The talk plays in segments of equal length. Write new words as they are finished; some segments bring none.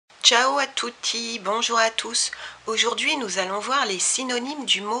Ciao a tutti, bonjour à tous. Aujourd'hui, nous allons voir les synonymes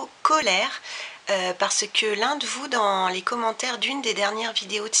du mot colère parce que l'un de vous, dans les commentaires d'une des dernières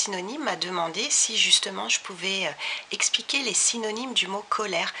vidéos de synonymes, m'a demandé si justement je pouvais expliquer les synonymes du mot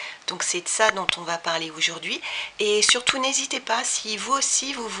colère. Donc c'est de ça dont on va parler aujourd'hui. Et surtout, n'hésitez pas, si vous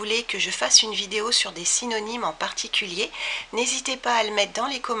aussi vous voulez que je fasse une vidéo sur des synonymes en particulier, n'hésitez pas à le mettre dans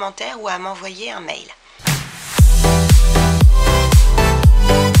les commentaires ou à m'envoyer un mail.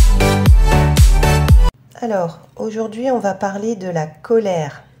 Alors, aujourd'hui, on va parler de la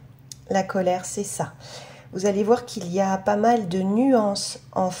colère. La colère, c'est ça. Vous allez voir qu'il y a pas mal de nuances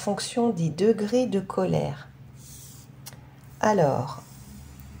en fonction des degrés de colère. Alors,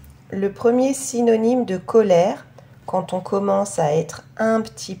 le premier synonyme de colère, quand on commence à être un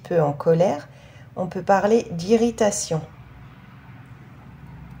petit peu en colère, on peut parler d'irritation.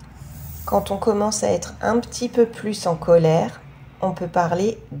 Quand on commence à être un petit peu plus en colère, on peut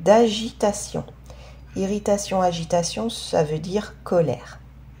parler d'agitation. Irritation, agitation, ça veut dire colère.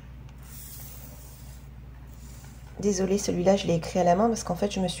 Désolée, celui-là, je l'ai écrit à la main parce qu'en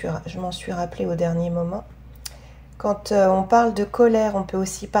fait, je m'en suis rappelé au dernier moment. Quand on parle de colère, on peut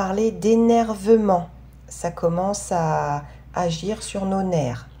aussi parler d'énervement. Ça commence à agir sur nos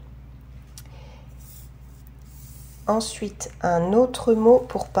nerfs. Ensuite, un autre mot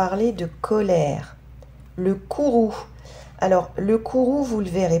pour parler de colère. Le courroux. Alors, le courroux, vous ne le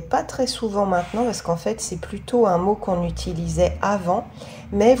verrez pas très souvent maintenant parce qu'en fait, c'est plutôt un mot qu'on utilisait avant.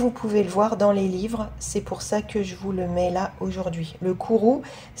 Mais vous pouvez le voir dans les livres, c'est pour ça que je vous le mets là aujourd'hui. Le courroux,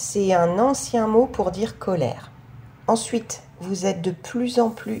 c'est un ancien mot pour dire colère. Ensuite, vous êtes de plus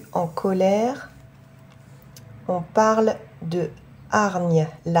en plus en colère. On parle de hargne,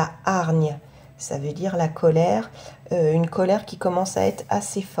 la hargne. Ça veut dire la colère, une colère qui commence à être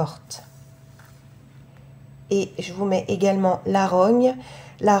assez forte. Et je vous mets également la rogne.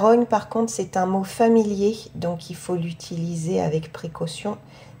 La rogne, par contre, c'est un mot familier, donc il faut l'utiliser avec précaution.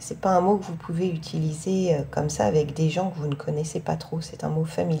 Ce n'est pas un mot que vous pouvez utiliser comme ça avec des gens que vous ne connaissez pas trop. C'est un mot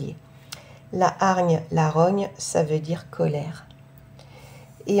familier. La hargne, la rogne, ça veut dire colère.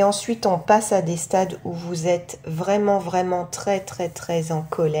 Et ensuite, on passe à des stades où vous êtes vraiment très en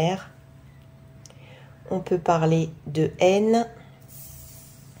colère. On peut parler de haine.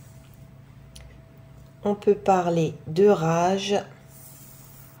 On peut parler de rage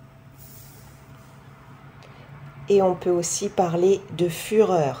et on peut aussi parler de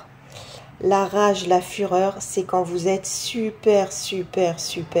fureur. La rage, la fureur, c'est quand vous êtes super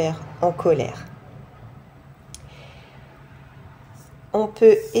en colère. On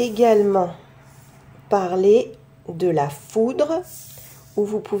peut également parler de la foudre, où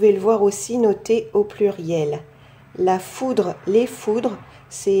vous pouvez le voir aussi noté au pluriel. La foudre, les foudres,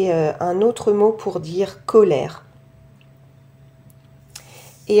 c'est un autre mot pour dire colère.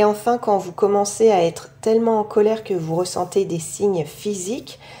 Et enfin, quand vous commencez à être tellement en colère que vous ressentez des signes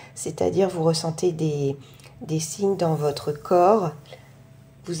physiques, c'est-à-dire vous ressentez des signes dans votre corps,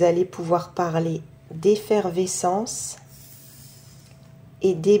 vous allez pouvoir parler d'effervescence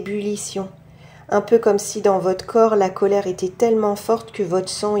et d'ébullition. Un peu comme si dans votre corps, la colère était tellement forte que votre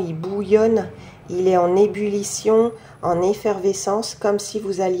sang y bouillonne, il est en ébullition, en effervescence, comme si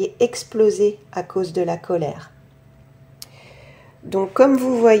vous alliez exploser à cause de la colère. Donc, comme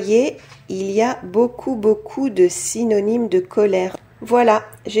vous voyez, il y a beaucoup de synonymes de colère. Voilà,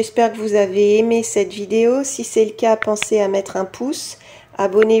 j'espère que vous avez aimé cette vidéo. Si c'est le cas, pensez à mettre un pouce.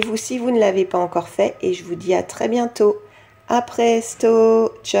 Abonnez-vous si vous ne l'avez pas encore fait et je vous dis à très bientôt. A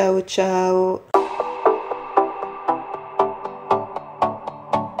presto, ciao ciao.